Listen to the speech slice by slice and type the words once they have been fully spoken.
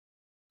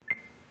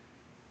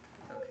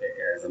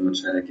guys, I'm gonna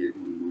try to get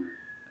one more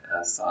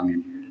song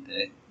in here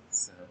today.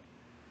 So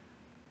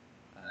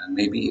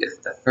maybe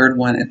if the third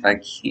one, if I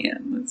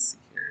can. Let's see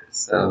here.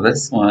 So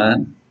this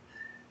one,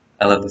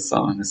 I love the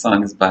song. The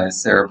song is by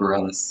Sara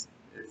Bareilles.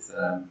 It's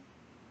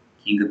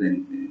King of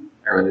Anything.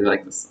 I really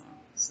like the song.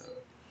 So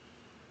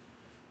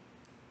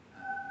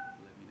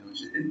let me know what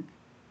you think.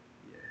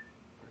 Yeah,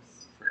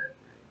 first fret,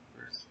 right?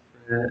 First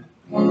fret.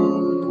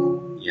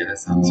 Yeah, that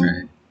sounds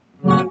right.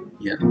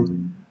 Yeah.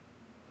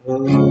 Oh,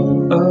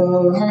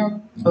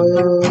 oh, oh,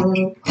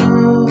 oh,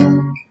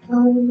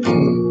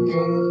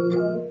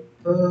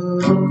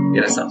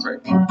 yeah, that sounds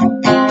right.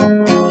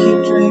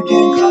 Keep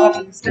drinking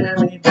coffee,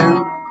 staring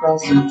down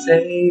across the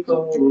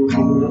table.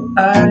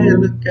 I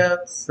look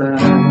outside.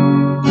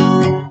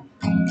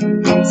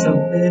 So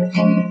many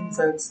things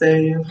I'd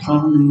say if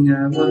only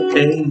I were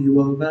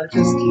able, but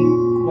just keep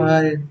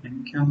quiet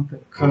and count the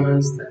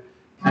cars that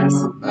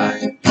pass by.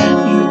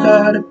 You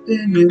got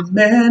opinions,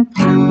 man.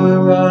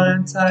 We're all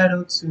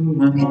entitled to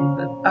one,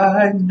 but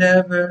I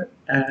never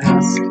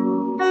asked.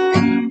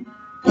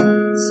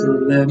 So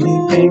let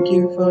me thank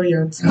you for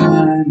your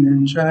time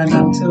and try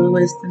not to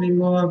waste any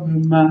more of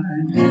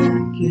mine.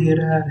 Get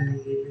out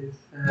of here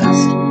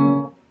fast.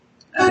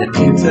 I didn't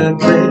mean to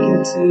break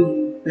it to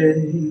you,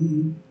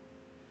 babe.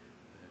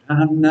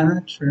 I'm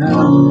not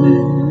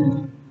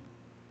drowning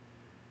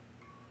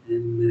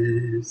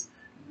in this.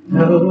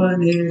 No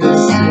one is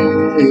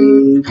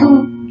safe.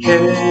 Who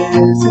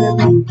cares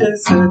if you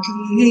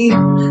disagree?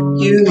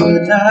 You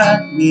are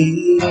not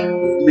me.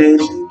 Who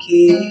made you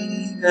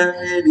king of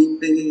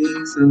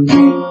anything? So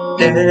you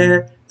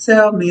dare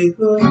tell me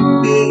who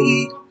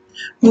be,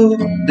 who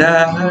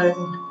died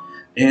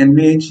and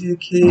made you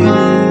king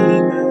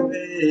of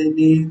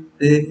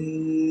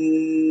anything?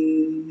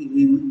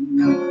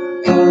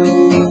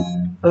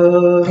 Oh, oh,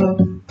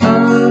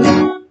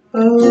 oh,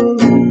 oh,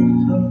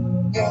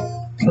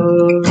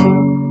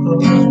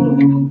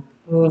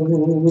 oh,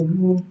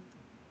 oh.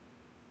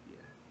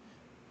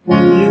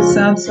 You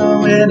sound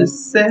so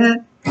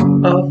innocent,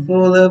 all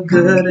full of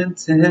good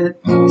intent.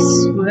 You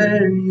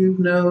swear you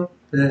know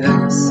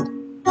best,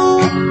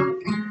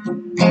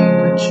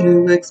 but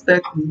you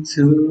expect me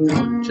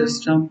to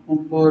just jump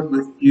on board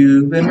with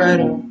you and right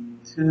off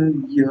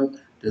to your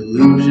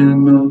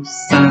delusional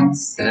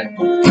sunset.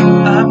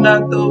 I'm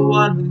not the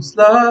one who's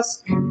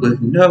lost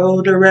with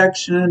no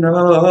direction,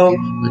 oh,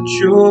 but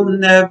you'll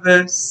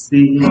never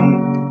see.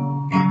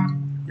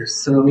 You're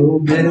so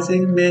busy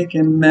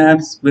making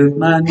maps with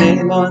my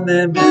name on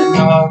them in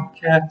all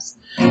caps.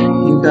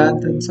 You got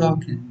the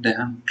talking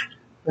down,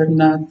 but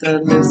not the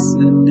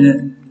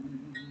listening.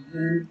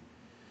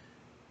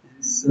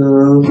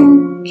 So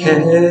who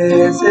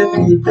cares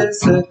if you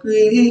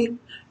disagree?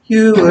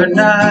 You are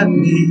not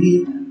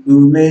me.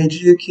 Who made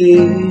you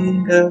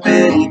king of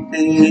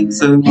anything?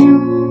 So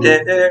you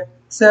dare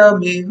tell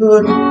me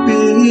who'd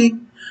be,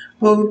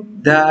 who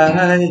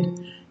died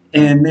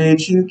and made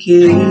you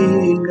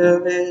king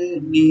of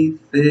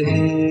anything.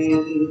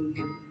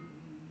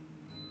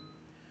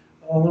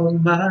 All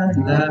my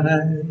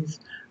life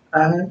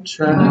I've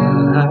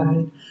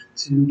tried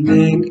to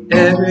make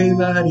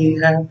everybody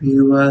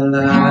happy while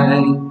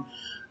I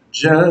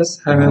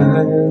just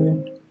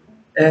hurt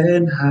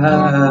and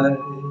hide,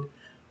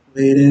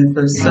 waiting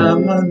for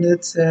someone to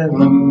tell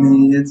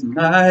me it's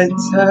my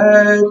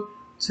turn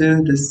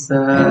to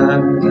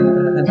decide.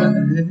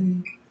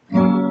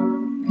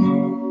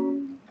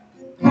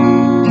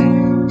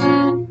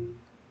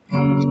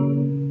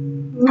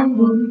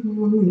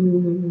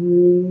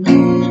 Who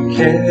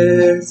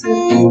cares if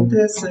you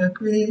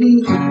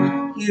disagree?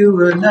 You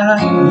are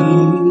not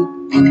me.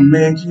 Who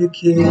made you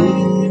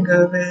king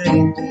of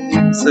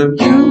anything? So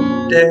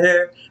you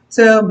dare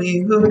tell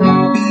me who'd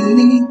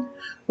be,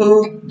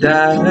 who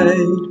died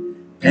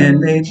and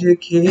made you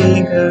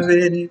king of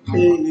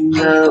anything?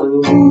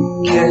 No,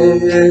 who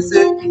cares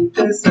if you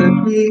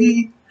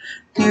disagree?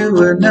 You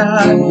are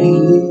not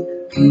me.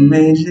 Who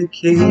made you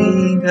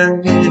king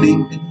of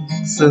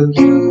anything? So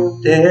you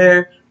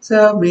dare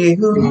tell me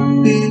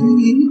who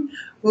be,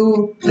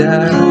 who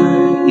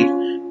died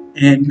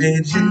and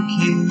made you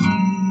king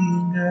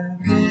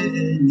of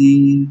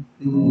anything.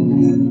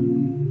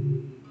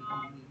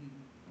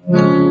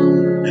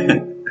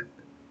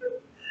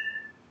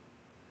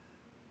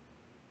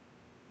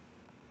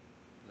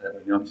 Let me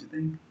know what you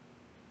think.